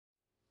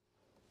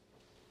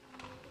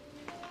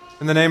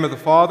In the name of the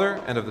Father,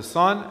 and of the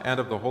Son, and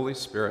of the Holy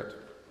Spirit.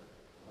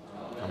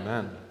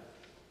 Amen.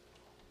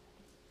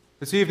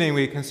 This evening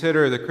we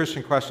consider the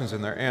Christian questions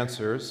and their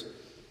answers,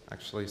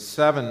 actually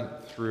 7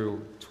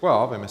 through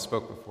 12. I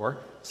misspoke before.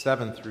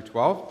 7 through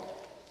 12.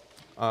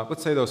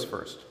 Let's say those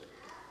first.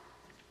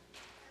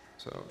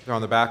 So they're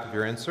on the back of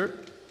your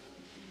insert.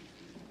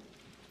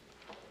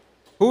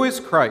 Who is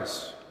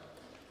Christ?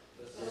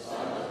 The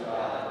Son of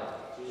God,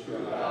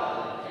 true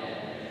God and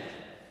man.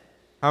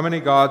 How many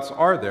gods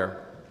are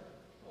there?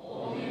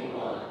 Only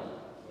one,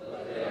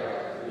 but there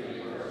are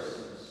three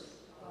persons,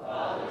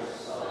 Father,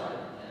 Son,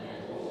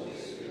 and Holy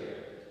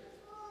Spirit.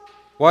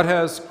 What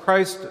has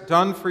Christ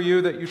done for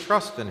you that you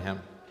trust in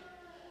him?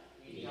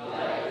 He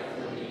died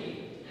for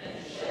me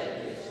and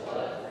shed his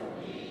blood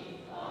for me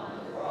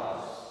on the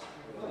cross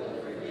for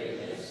the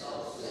forgiveness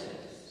of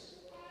sins.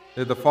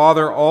 Did the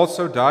Father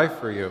also die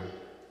for you?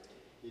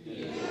 He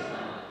did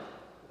not.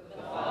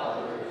 The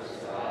Father is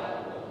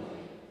God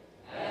only,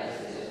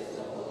 as is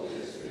the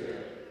Holy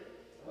Spirit.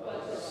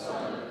 But the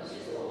Son is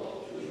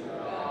both true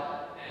God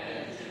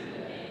and true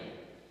man.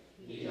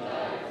 He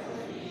died for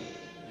me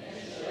and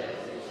shed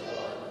his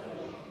blood for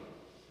me.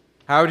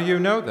 How do you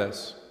know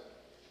this?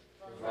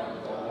 From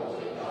the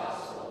Holy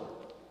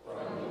Gospel,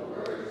 from the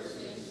words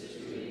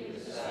instituting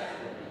the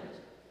sacrament,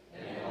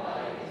 and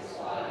by his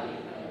body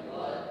and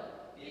blood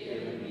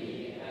given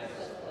me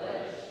as a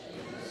pledge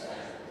in the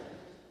sacrament.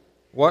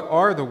 What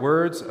are the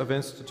words of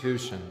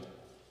institution?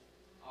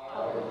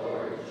 Our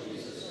Lord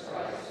Jesus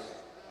Christ,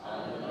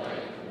 on the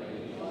night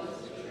when he was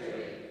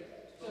betrayed,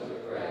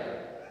 took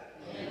bread,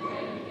 and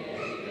when he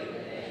had given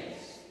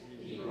thanks,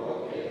 he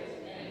broke it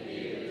and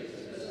gave it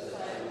to the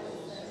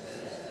disciples and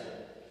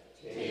said,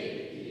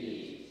 "Take,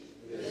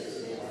 eat, this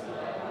is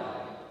my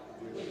body,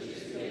 which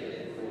is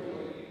given for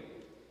you.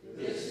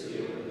 This do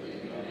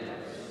in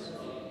remembrance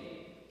of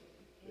me."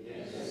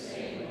 In the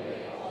same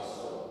way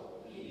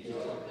also he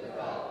took the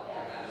cup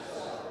after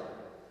supper,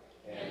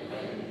 and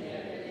when he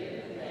had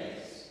given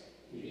thanks,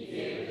 he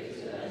gave it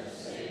to them,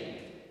 saying,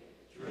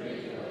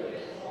 "Drink of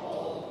it,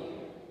 all of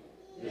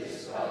you.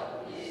 This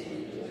cup is the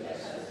New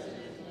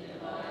Testament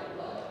in my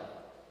blood,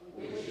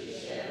 which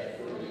is shed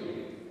for you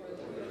for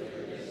the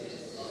forgiveness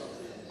of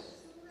sins.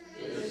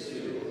 This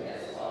do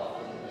as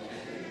often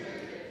as you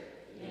drink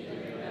it in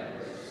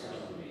remembrance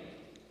of me."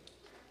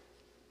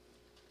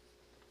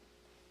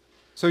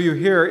 So you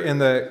hear in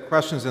the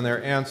questions and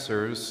their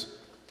answers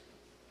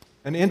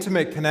an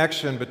intimate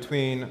connection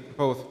between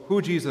both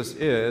who Jesus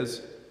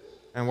is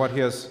and what he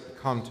has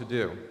come to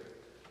do.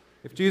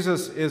 If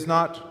Jesus is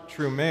not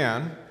true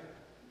man,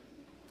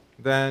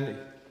 then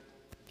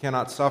he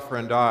cannot suffer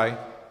and die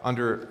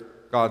under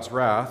God's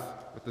wrath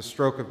with the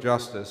stroke of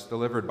justice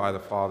delivered by the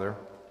Father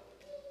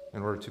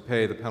in order to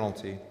pay the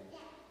penalty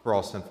for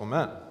all sinful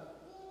men.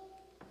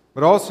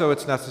 But also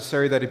it's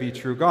necessary that he be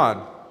true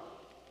God,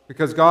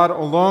 because God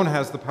alone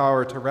has the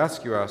power to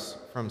rescue us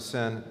from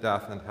sin,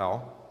 death, and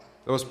hell.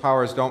 Those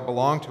powers don't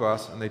belong to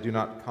us, and they do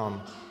not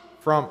come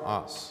from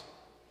us.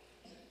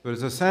 But it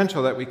is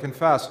essential that we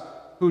confess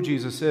who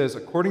Jesus is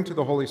according to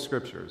the Holy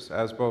Scriptures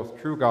as both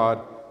true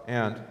God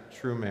and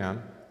true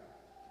man,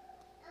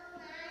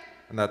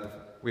 and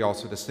that we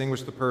also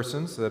distinguish the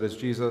persons, that is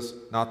Jesus,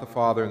 not the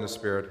Father and the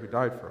Spirit who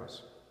died for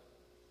us.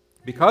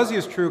 Because he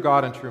is true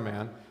God and true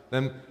man,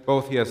 then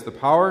both he has the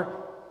power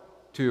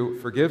to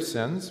forgive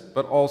sins,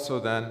 but also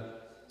then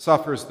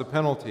suffers the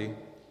penalty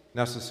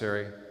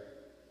necessary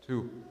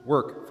to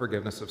work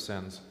forgiveness of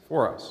sins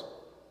for us.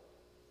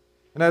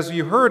 And as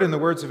you heard in the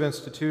words of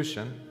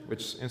institution,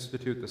 which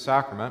institute the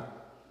sacrament,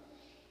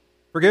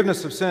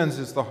 forgiveness of sins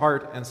is the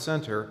heart and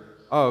center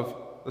of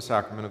the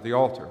sacrament of the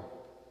altar.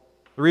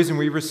 The reason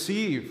we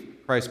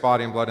receive Christ's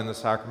body and blood in the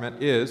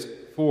sacrament is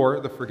for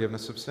the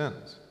forgiveness of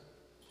sins.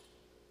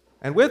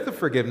 And with the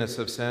forgiveness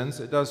of sins,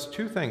 it does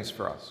two things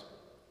for us.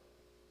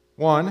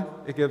 One,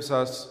 it gives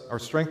us, or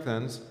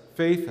strengthens,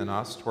 faith in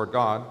us toward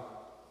God,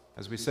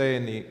 as we say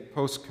in the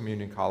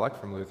post-communion collect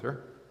from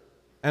Luther,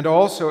 and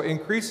also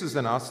increases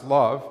in us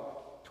love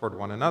toward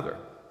one another.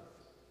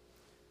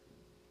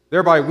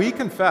 Thereby, we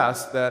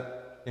confess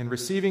that in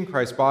receiving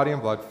Christ's body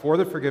and blood for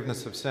the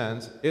forgiveness of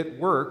sins, it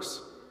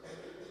works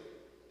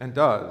and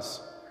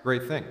does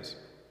great things.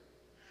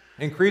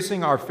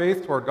 Increasing our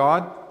faith toward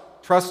God,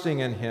 trusting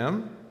in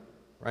him,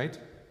 right?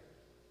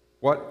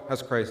 What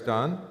has Christ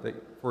done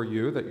for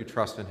you that you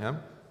trust in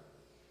him?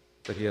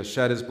 That he has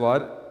shed his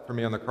blood for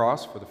me on the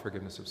cross for the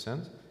forgiveness of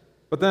sins.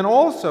 But then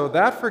also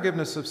that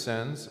forgiveness of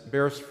sins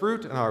bears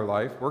fruit in our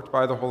life, worked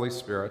by the Holy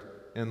Spirit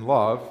in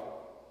love,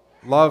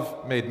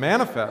 love made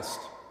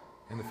manifest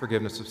in the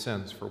forgiveness of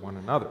sins for one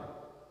another.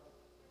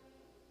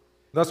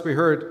 Thus we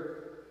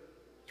heard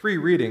three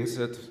readings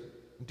that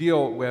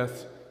deal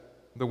with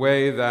the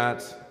way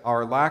that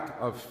our lack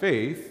of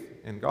faith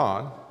in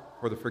God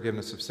for the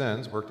forgiveness of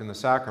sins worked in the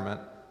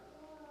sacrament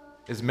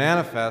is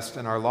manifest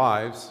in our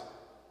lives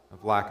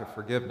of lack of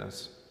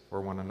forgiveness for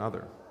one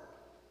another.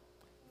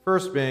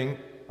 First being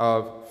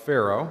of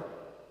Pharaoh.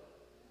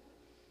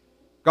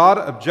 God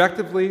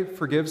objectively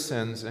forgives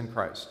sins in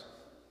Christ.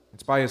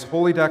 It's by his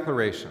holy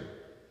declaration.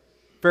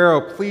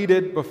 Pharaoh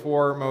pleaded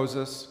before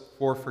Moses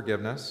for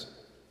forgiveness.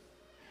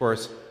 Of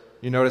course,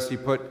 you notice he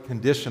put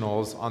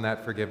conditionals on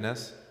that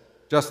forgiveness.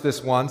 Just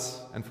this once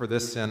and for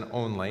this sin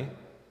only.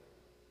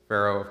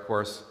 Pharaoh, of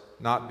course,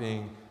 not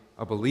being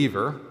a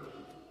believer,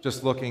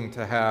 just looking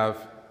to have,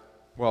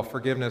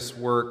 forgiveness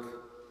work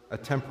a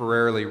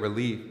temporary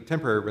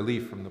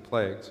relief from the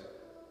plagues.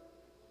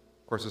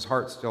 Of course, his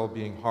heart still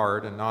being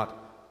hard and not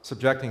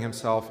subjecting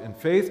himself in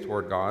faith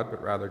toward God,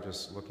 but rather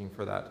just looking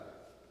for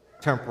that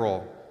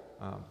temporal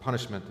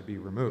punishment to be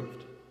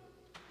removed.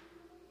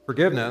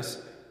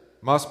 Forgiveness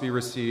must be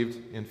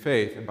received in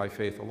faith and by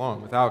faith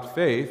alone. Without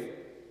faith,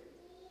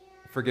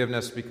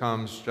 forgiveness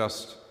becomes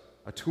just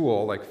a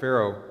tool, like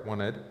Pharaoh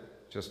wanted,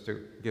 just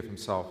to give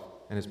himself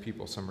and his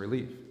people some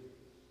relief.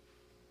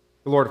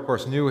 The Lord, of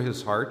course, knew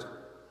his heart.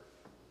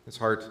 His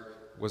heart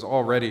was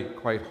already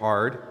quite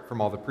hard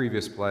from all the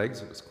previous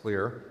plagues, it was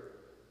clear,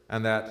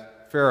 and that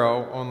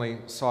Pharaoh only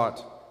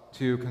sought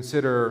to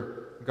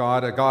consider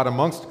God a God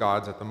amongst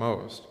gods at the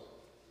most.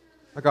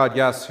 A God,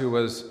 yes, who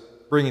was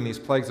bringing these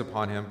plagues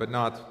upon him, but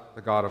not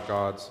the God of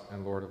gods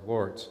and Lord of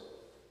lords.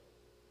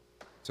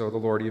 So the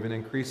Lord even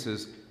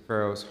increases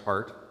Pharaoh's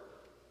heart,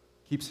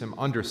 keeps him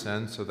under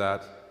sin so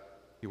that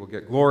he will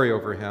get glory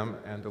over him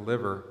and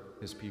deliver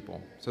his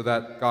people, so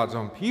that God's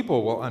own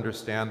people will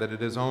understand that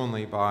it is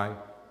only by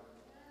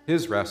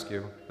his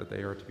rescue that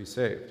they are to be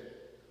saved.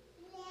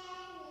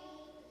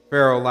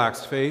 Pharaoh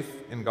lacks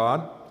faith in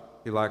God.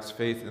 He lacks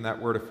faith in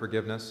that word of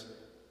forgiveness,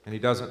 and he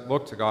doesn't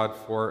look to God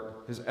for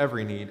his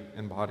every need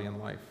in body and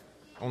life,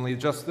 only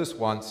just this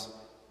once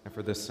and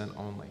for this sin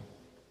only.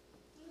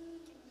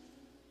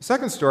 The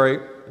second story,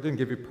 I didn't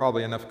give you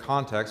probably enough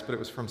context, but it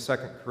was from 2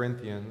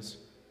 Corinthians.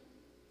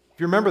 If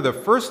you remember the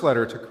first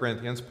letter to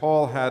Corinthians,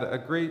 Paul had a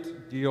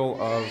great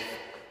deal of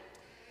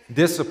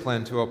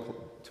discipline to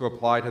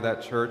apply to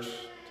that church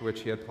to which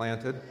he had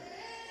planted,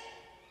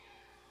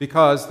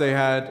 because they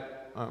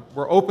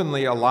were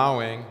openly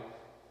allowing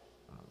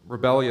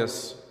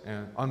rebellious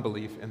and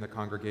unbelief in the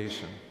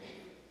congregation.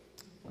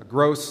 A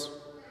gross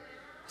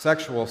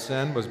sexual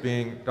sin was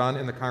being done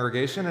in the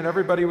congregation, and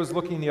everybody was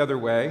looking the other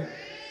way.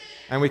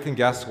 And we can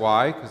guess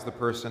why, because the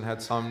person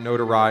had some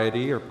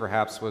notoriety or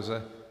perhaps was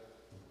a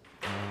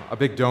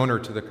big donor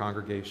to the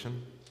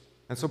congregation.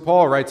 And so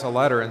Paul writes a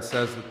letter and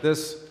says that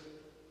this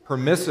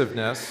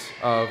permissiveness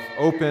of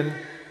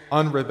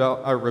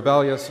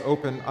rebellious,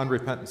 open,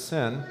 unrepentant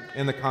sin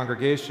in the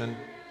congregation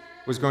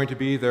was going to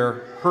be their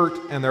hurt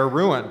and their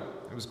ruin.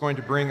 It was going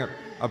to bring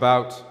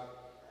about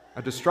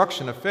a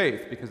destruction of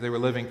faith because they were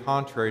living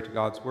contrary to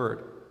God's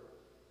word.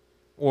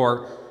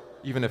 Or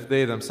even if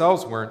they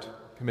themselves weren't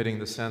committing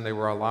the sin, they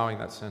were allowing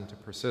that sin to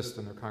persist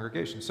in their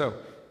congregation. So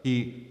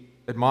he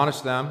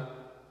admonished them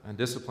and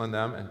disciplined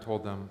them and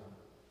told them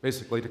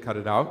basically to cut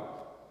it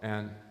out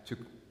and to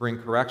bring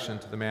correction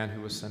to the man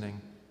who was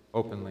sinning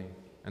openly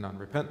and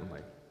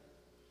unrepentantly,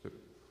 to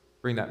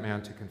bring that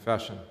man to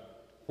confession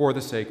for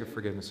the sake of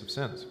forgiveness of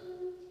sins.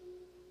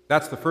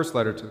 That's the first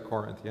letter to the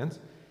Corinthians.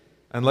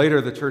 And later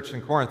the church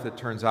in Corinth, it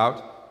turns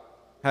out,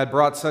 had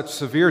brought such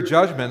severe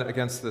judgment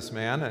against this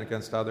man and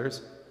against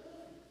others,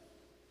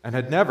 and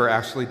had never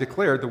actually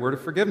declared the word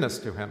of forgiveness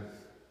to him,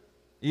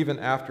 even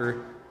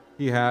after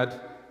he had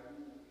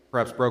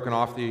perhaps broken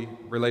off the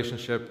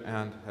relationship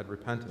and had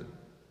repented.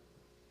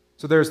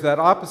 So there's that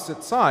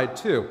opposite side,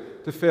 too.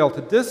 To fail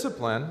to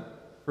discipline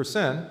for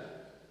sin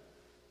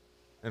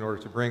in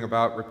order to bring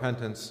about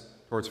repentance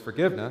towards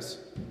forgiveness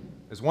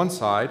is one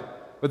side,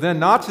 but then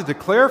not to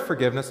declare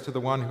forgiveness to the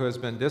one who has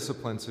been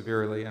disciplined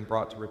severely and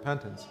brought to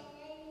repentance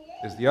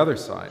is the other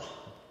side.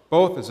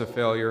 Both is a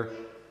failure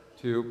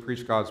to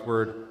preach God's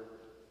word,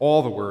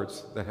 all the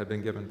words that had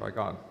been given by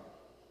God,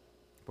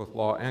 both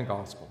law and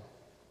gospel.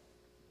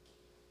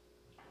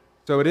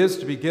 So it is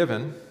to be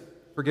given,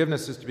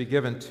 forgiveness is to be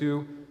given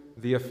to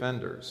the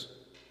offenders,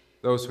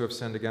 those who have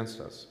sinned against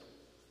us.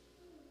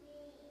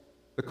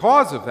 The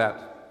cause of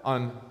that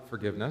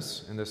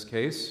unforgiveness, in this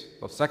case,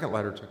 the second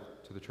letter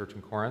to the church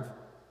in Corinth,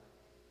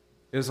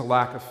 is a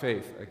lack of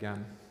faith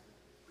again.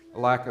 A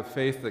lack of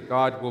faith that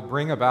God will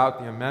bring about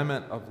the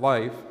amendment of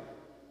life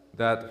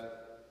that,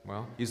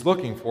 he's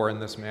looking for in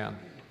this man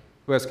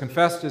who has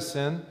confessed his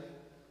sin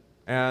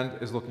and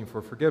is looking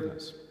for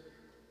forgiveness.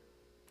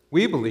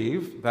 We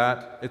believe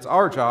that it's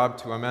our job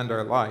to amend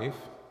our life,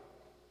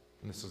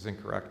 and this is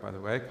incorrect, by the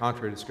way,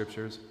 contrary to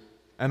Scriptures,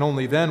 and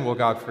only then will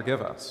God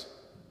forgive us.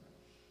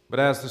 But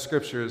as the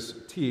Scriptures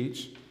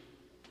teach,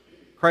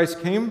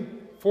 Christ came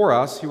for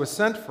us, he was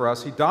sent for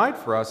us, he died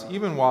for us,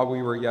 even while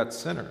we were yet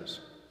sinners.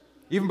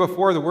 Even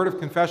before the word of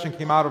confession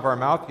came out of our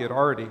mouth, he had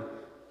already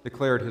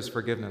declared his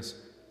forgiveness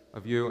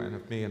of you and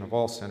of me and of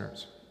all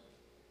sinners.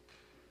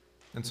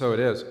 And so it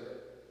is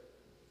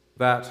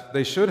that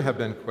they should have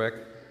been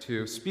quick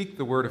to speak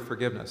the word of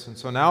forgiveness. And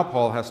so now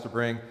Paul has to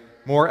bring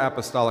more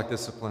apostolic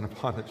discipline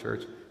upon the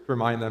church to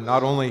remind them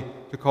not only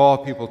to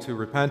call people to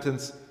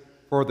repentance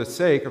for the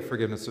sake of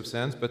forgiveness of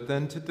sins, but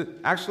then to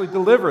actually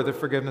deliver the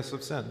forgiveness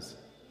of sins.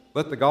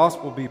 Let the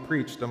gospel be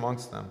preached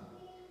amongst them.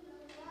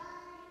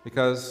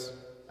 Because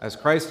as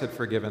Christ had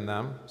forgiven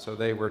them, so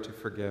they were to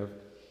forgive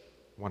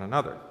one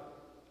another.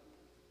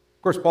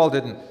 Of course, Paul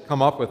didn't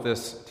come up with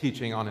this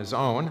teaching on his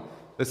own.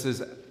 This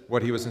is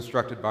what he was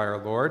instructed by our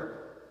Lord,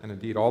 and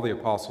indeed all the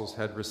apostles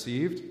had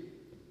received.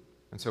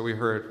 And so we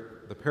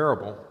heard the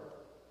parable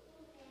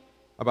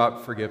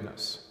about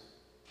forgiveness,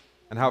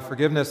 and how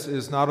forgiveness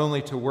is not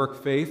only to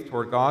work faith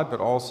toward God, but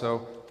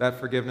also that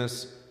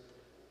forgiveness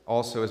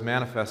also is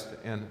manifest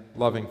in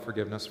loving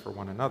forgiveness for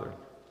one another.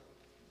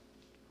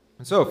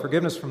 And so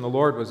forgiveness from the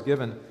Lord was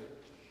given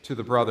to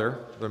the brother,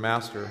 the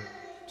master,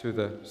 to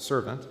the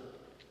servant,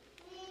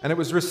 and it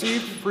was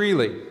received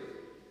freely,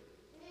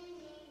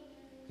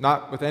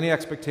 not with any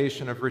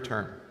expectation of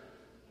return.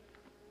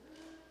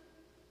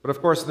 But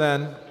of course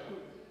then,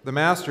 the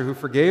master who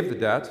forgave the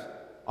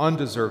debt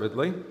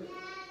undeservedly,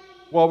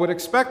 would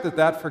expect that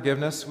that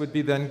forgiveness would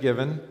be then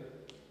given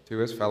to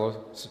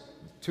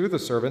the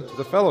servant, to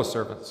the fellow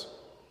servants.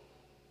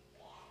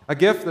 A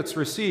gift that's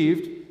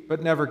received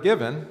but never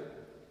given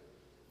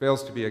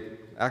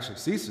actually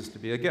ceases to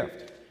be a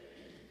gift.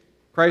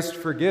 Christ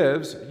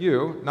forgives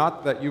you,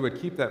 not that you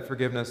would keep that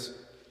forgiveness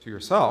to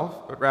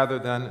yourself, but rather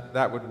than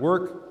that would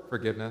work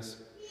forgiveness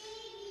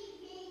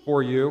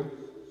for you,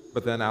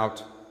 but then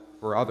out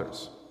for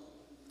others,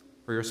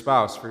 for your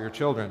spouse, for your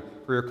children,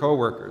 for your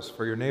co-workers,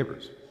 for your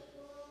neighbors.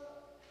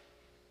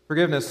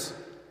 Forgiveness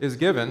is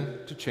given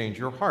to change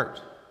your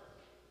heart,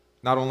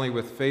 not only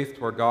with faith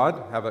toward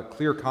God, have a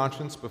clear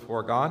conscience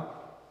before God,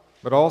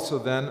 but also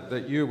then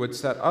that you would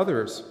set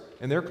others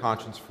in their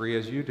conscience free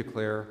as you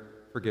declare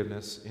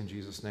forgiveness in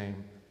Jesus'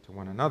 name to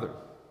one another.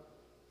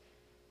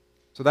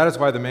 So that is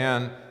why the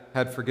man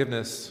had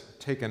forgiveness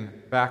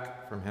taken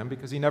back from him,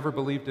 because he never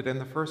believed it in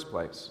the first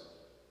place,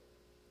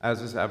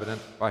 as is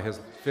evident by his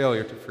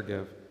failure to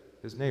forgive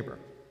his neighbor.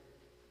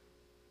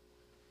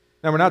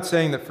 Now, we're not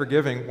saying that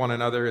forgiving one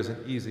another is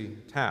an easy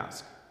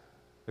task.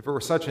 If it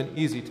were such an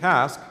easy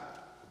task,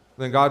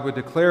 then God would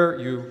declare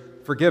you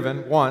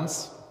forgiven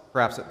once,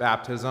 perhaps at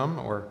baptism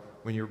or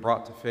when you're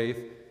brought to faith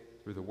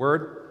through the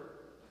Word,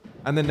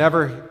 and then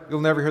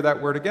you'll never hear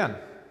that word again.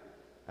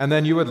 And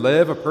then you would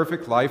live a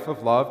perfect life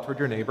of love toward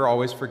your neighbor,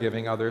 always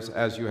forgiving others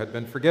as you had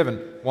been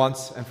forgiven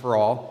once and for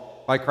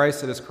all by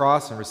Christ at his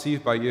cross and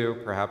received by you,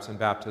 perhaps in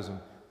baptism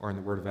or in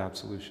the word of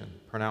absolution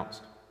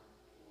pronounced.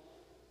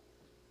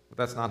 But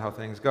that's not how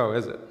things go,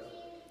 is it?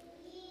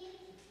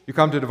 You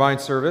come to divine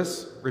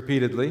service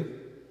repeatedly,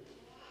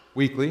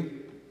 weekly,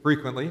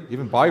 frequently,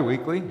 even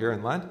bi-weekly here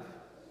in Lent,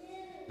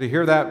 to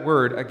hear that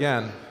word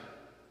again,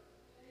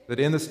 that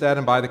in the stead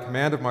and by the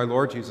command of my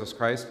Lord Jesus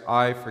Christ,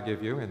 I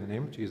forgive you, in the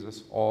name of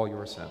Jesus, all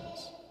your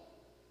sins.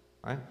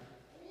 Right?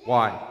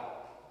 Why?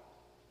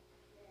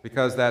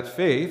 Because that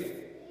faith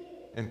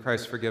in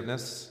Christ's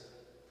forgiveness,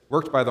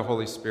 worked by the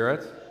Holy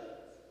Spirit,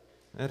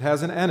 it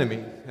has an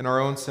enemy in our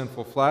own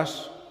sinful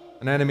flesh,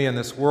 an enemy in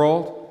this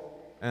world,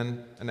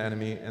 and an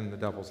enemy in the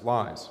devil's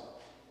lies.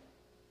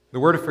 The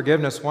word of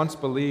forgiveness, once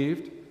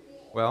believed,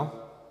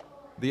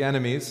 the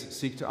enemies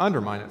seek to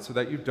undermine it so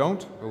that you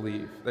don't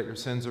believe that your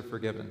sins are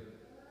forgiven,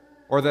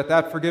 or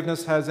that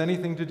forgiveness has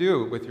anything to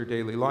do with your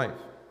daily life.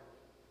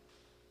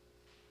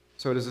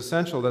 So it is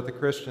essential that the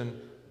Christian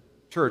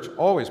church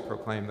always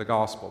proclaim the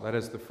gospel, that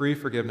is, the free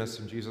forgiveness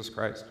in Jesus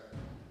Christ,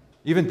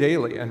 even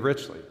daily and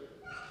richly,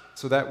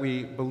 so that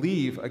we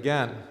believe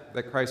again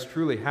that Christ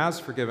truly has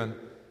forgiven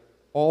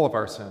all of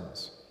our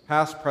sins,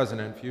 past,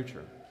 present, and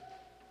future,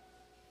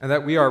 and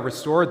that we are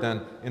restored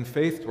then in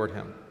faith toward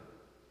him.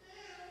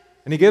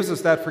 And he gives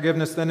us that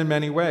forgiveness then in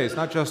many ways,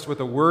 not just with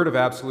a word of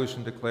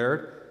absolution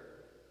declared,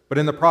 but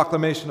in the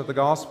proclamation of the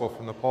gospel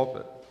from the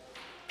pulpit.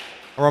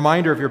 A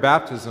reminder of your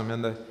baptism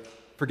and the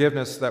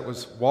forgiveness that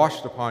was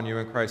washed upon you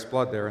in Christ's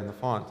blood there in the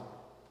font.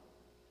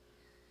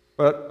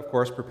 But, of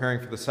course, preparing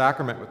for the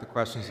sacrament with the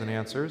questions and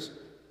answers,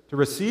 to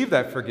receive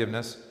that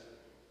forgiveness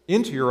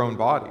into your own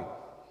body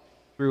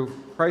through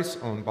Christ's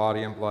own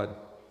body and blood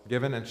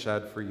given and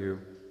shed for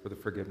you for the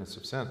forgiveness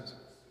of sins.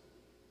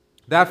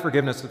 That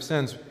forgiveness of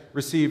sins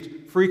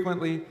received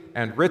frequently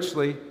and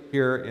richly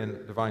here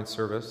in divine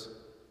service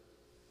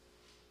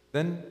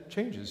then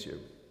changes you,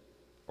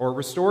 or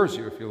restores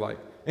you, if you like,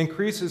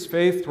 increases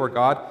faith toward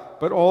God,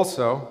 but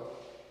also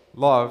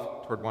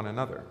love toward one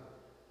another.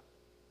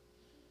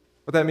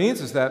 What that means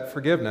is that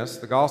forgiveness,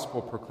 the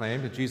gospel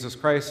proclaimed in Jesus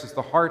Christ, is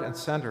the heart and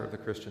center of the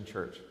Christian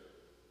church.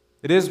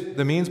 It is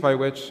the means by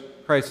which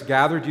Christ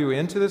gathered you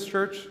into this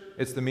church.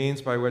 It's the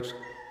means by which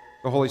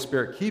the Holy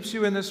Spirit keeps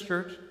you in this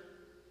church.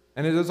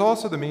 And it is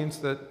also the means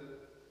that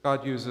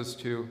God uses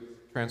to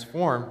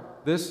transform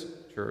this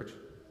church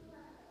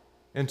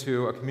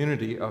into a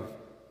community of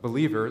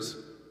believers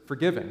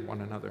forgiving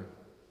one another,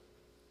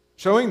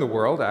 showing the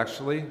world,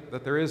 actually,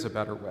 that there is a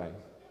better way,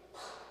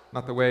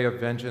 not the way of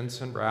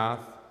vengeance and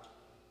wrath,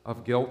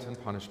 of guilt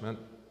and punishment,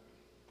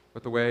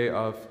 but the way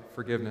of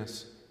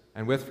forgiveness,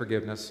 and with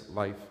forgiveness,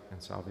 life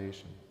and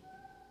salvation.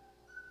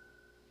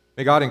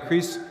 May God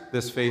increase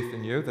this faith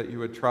in you, that you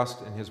would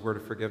trust in his word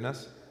of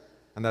forgiveness,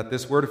 and that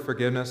this word of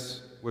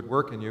forgiveness would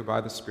work in you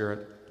by the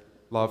Spirit,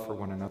 love for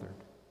one another.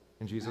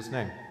 In Jesus'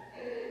 name.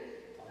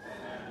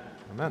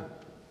 Amen.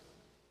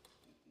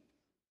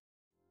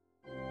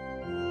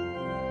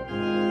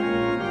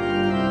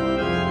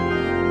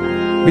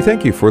 We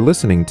thank you for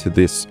listening to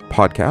this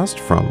podcast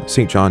from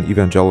St. John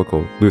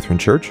Evangelical Lutheran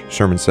Church,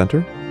 Sherman Center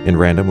in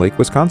Random Lake,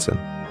 Wisconsin.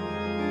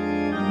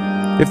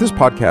 If this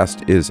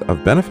podcast is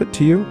of benefit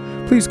to you,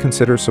 please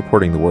consider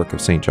supporting the work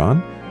of St.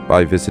 John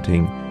by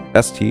visiting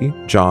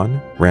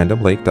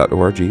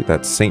stjohnrandomlake.org,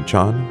 that's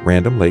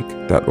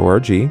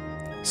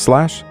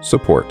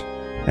stjohnrandomlake.org/support,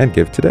 and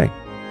give today.